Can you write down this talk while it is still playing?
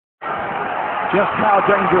just how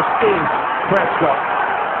dangerous is Prescott.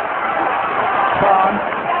 Khan,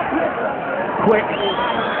 quick,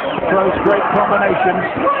 throws great combinations,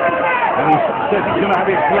 and he says he's going to have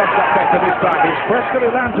his gloves up better this time. It's Prescott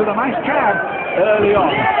who lands with a nice jab early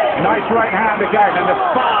on. Nice right hand again, and a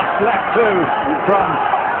fast left too from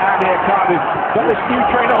Amir Khan, who's got this new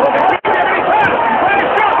trainer holding.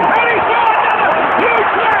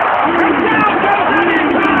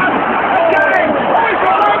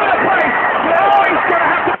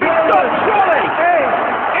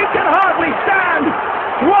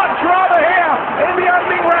 What drama here in the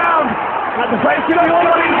opening round? And the fight should be over.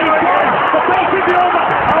 The fight should be over.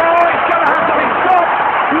 Oh, it's going to have to be stopped.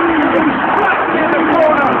 He's flat in the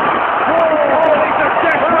corner. Oh, it's a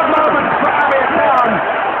desperate moment for Amir Khan.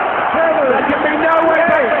 There can be no way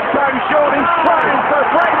back this time, short. He's trying so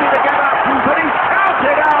bravely to get up, but he's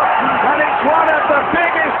counted out, and it's one of the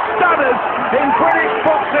biggest stunners in British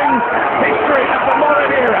boxing history of the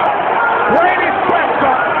modern era. Breidis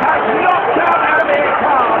Prescott has knocked out Amir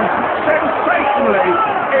Khan sensationally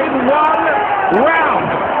in one round.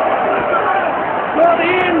 Well,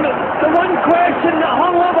 Ian, the one question that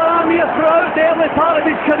hung over Amir throughout the early part of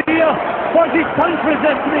his career was his punch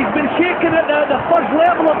resistance. He's been shaken at the first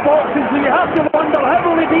level of boxing, so you have to wonder how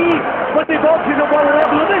will he be when he boxes at one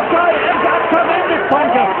level. This guy is a tremendous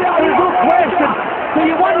puncher, there's no question. So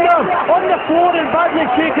you wonder, on the floor and badly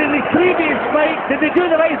shaken in his previous fight, did they do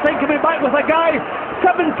the right thing coming back with a guy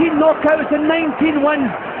 17 knockouts and 19 wins?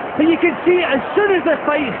 And you can see as soon as the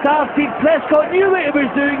fight started, Prescott knew what he was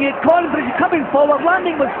doing. He had confidence coming forward,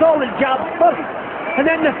 landing with solid jabs first, and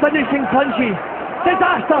then the finishing punches.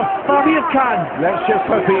 Disaster for Amir Khan. Let's just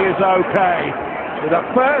hope he is okay. The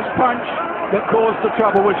first punch that caused the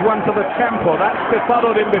trouble was one to the temple. That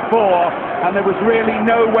befuddled him before, and there was really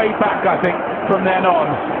no way back, I think, from then on.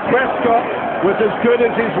 Prescott was as good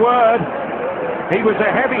as his word. He was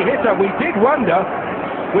a heavy hitter. We did wonder,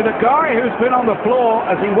 with a guy who's been on the floor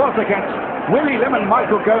as he was against Willie Lim and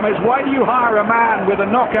Michael Gomez, why do you hire a man with a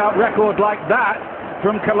knockout record like that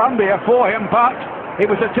from Colombia for him? But it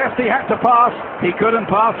was a test he had to pass. He couldn't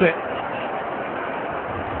pass it.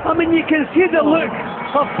 I mean, you can see the look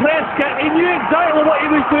of Prescott. He knew exactly what he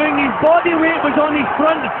was doing. His body weight was on his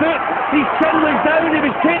front foot. His chin was down. He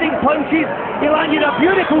was trading punches. He landed a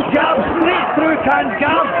beautiful jab straight through Khan's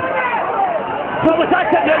guard. So was that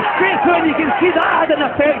it straight through, and you can see that had an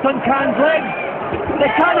effect on Khan's legs. The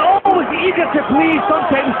Khan always eager to please,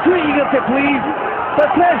 sometimes too eager to please. But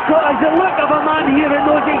Prescott has the look of a man here and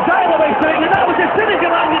knows exactly what he's doing, and that was as soon as he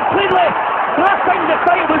landed cleanly. I think the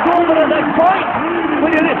fight was over at this point. When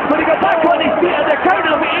he got back on his feet at the count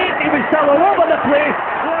of 8, he was still all over the place.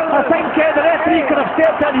 I think the referee could have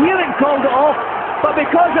stepped in here and called it off. But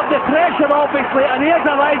because of the pressure, obviously, and here's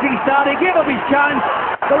a rising star, he gave him his chance.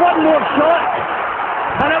 The one more shot,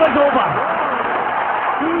 and it was over.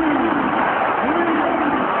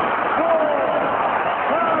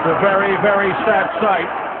 It's a very, very sad sight.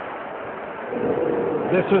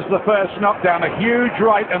 This was the first knockdown, a huge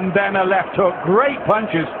right and then a left hook. Great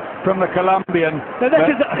punches from the Colombian. Now this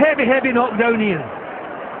is a heavy, heavy knockdown here.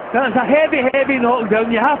 That's a heavy, heavy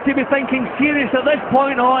knockdown. You have to be thinking serious at this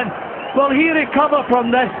point on. Will he recover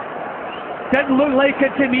from this? Didn't look like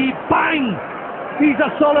it to me. Bang! He's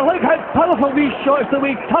a solid. Look how powerful these shots, the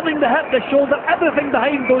way turning the hip, the shoulder, everything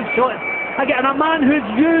behind those shots. Again, a man who's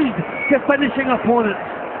used to finishing opponents.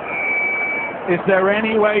 Is there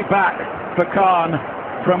any way back for Khan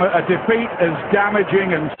from a defeat as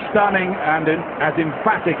damaging and stunning and as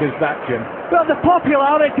emphatic as that, Jim? Well, the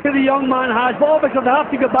popularity the young man has, but obviously they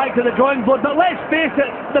have to go back to the drawing board. But let's face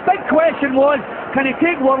it, the big question was, can he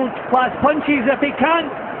take world-class punches? If he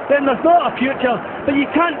can't, then there's not a future. But you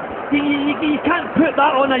can't put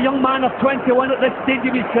that on a young man of 21 at this stage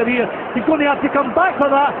of his career. He's going to have to come back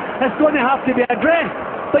for that. It's going to have to be addressed.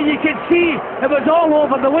 But you can see it was all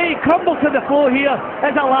over. The way he crumbled to the floor here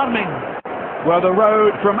is alarming. Well, the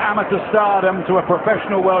road from amateur stardom to a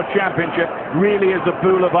professional world championship really is a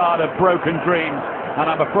boulevard of broken dreams. And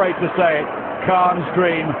I'm afraid to say, Khan's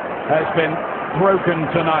dream has been broken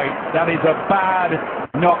tonight. That is a bad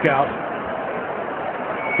knockout.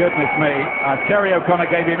 Goodness me, Terry O'Connor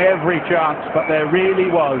gave him every chance, but there really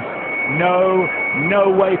was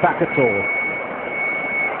no way back at all.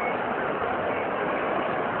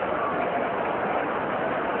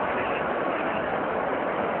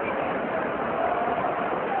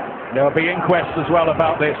 There will be inquests as well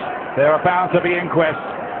about this. There are bound to be inquests.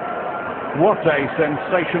 What a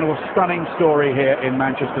sensational, stunning story here in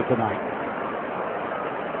Manchester tonight.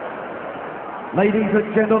 Ladies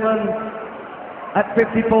and gentlemen, at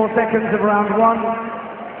 54 seconds of round one,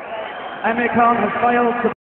 Amir Khan has failed to